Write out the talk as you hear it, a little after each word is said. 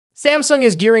Samsung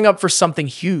is gearing up for something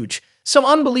huge. Some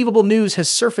unbelievable news has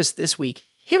surfaced this week,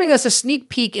 giving us a sneak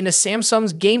peek into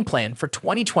Samsung's game plan for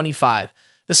 2025.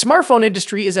 The smartphone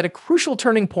industry is at a crucial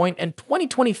turning point, and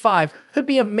 2025 could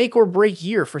be a make or break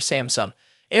year for Samsung.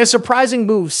 In a surprising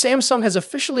move, Samsung has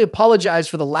officially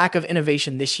apologized for the lack of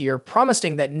innovation this year,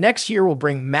 promising that next year will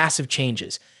bring massive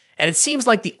changes. And it seems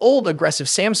like the old aggressive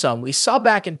Samsung we saw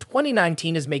back in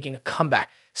 2019 is making a comeback,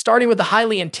 starting with the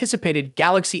highly anticipated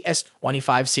Galaxy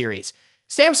S25 series.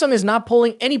 Samsung is not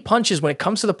pulling any punches when it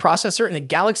comes to the processor in the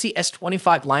Galaxy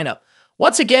S25 lineup.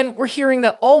 Once again, we're hearing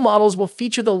that all models will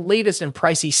feature the latest and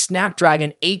pricey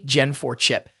Snapdragon 8 Gen 4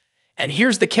 chip. And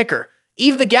here's the kicker.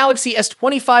 Even the Galaxy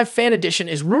S25 Fan Edition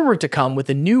is rumored to come with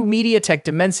the new MediaTek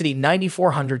Dimensity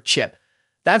 9400 chip.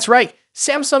 That's right,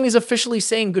 Samsung is officially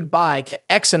saying goodbye to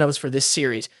Exynos for this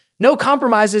series. No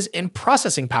compromises in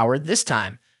processing power this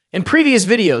time. In previous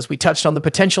videos, we touched on the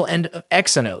potential end of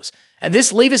Exynos, and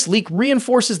this latest leak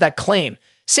reinforces that claim.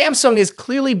 Samsung is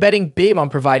clearly betting big on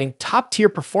providing top-tier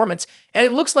performance, and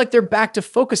it looks like they're back to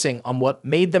focusing on what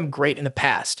made them great in the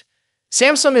past.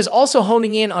 Samsung is also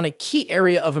honing in on a key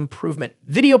area of improvement,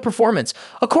 video performance.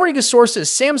 According to sources,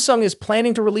 Samsung is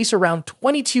planning to release around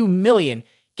 22 million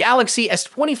Galaxy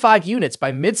S25 units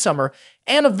by midsummer,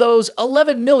 and of those,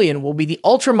 11 million will be the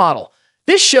Ultra model.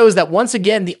 This shows that once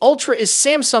again, the Ultra is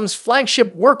Samsung's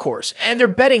flagship workhorse, and they're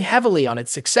betting heavily on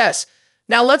its success.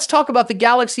 Now let's talk about the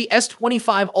Galaxy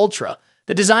S25 Ultra.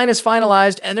 The design is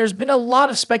finalized, and there's been a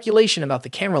lot of speculation about the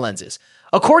camera lenses.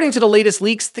 According to the latest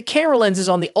leaks, the camera lenses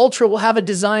on the Ultra will have a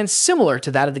design similar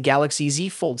to that of the Galaxy Z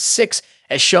Fold 6,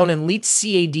 as shown in leaked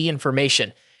CAD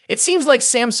information. It seems like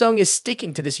Samsung is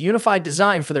sticking to this unified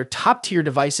design for their top-tier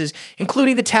devices,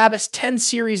 including the Tab S10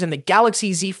 series and the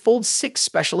Galaxy Z Fold 6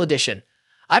 Special Edition.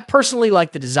 I personally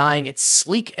like the design. It's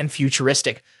sleek and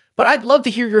futuristic, but I'd love to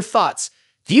hear your thoughts.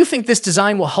 Do you think this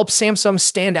design will help Samsung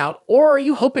stand out, or are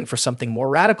you hoping for something more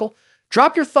radical?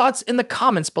 Drop your thoughts in the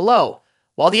comments below.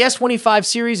 While the S25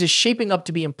 series is shaping up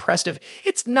to be impressive,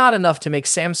 it's not enough to make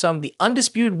Samsung the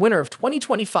undisputed winner of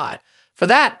 2025. For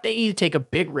that, they need to take a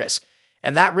big risk,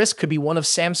 and that risk could be one of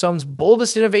Samsung's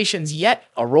boldest innovations yet,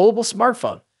 a rollable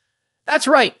smartphone. That's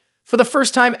right. For the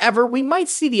first time ever, we might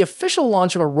see the official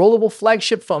launch of a rollable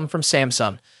flagship phone from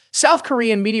Samsung. South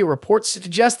Korean media reports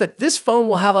suggest that this phone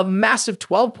will have a massive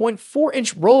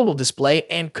 12.4-inch rollable display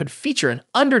and could feature an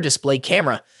under-display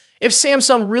camera. If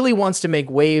Samsung really wants to make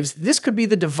waves, this could be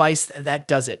the device that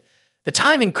does it. The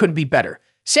timing couldn't be better.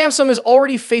 Samsung is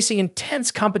already facing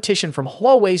intense competition from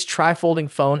Huawei's tri-folding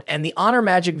phone and the Honor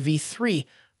Magic V3,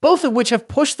 both of which have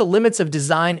pushed the limits of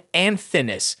design and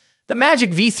thinness. The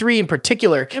Magic V3 in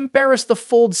particular embarrassed the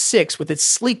Fold 6 with its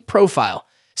sleek profile.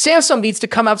 Samsung needs to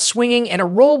come out swinging, and a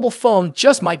rollable phone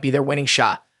just might be their winning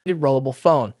shot. Rollable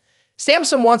phone.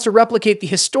 Samsung wants to replicate the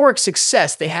historic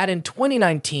success they had in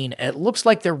 2019, and it looks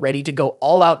like they're ready to go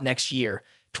all out next year.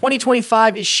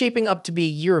 2025 is shaping up to be a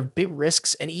year of big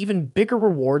risks and even bigger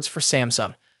rewards for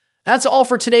Samsung. That's all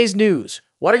for today's news.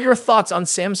 What are your thoughts on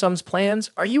Samsung's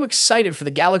plans? Are you excited for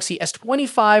the Galaxy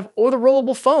S25 or the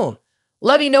rollable phone?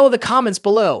 Let me know in the comments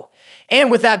below. And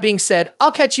with that being said,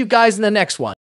 I'll catch you guys in the next one.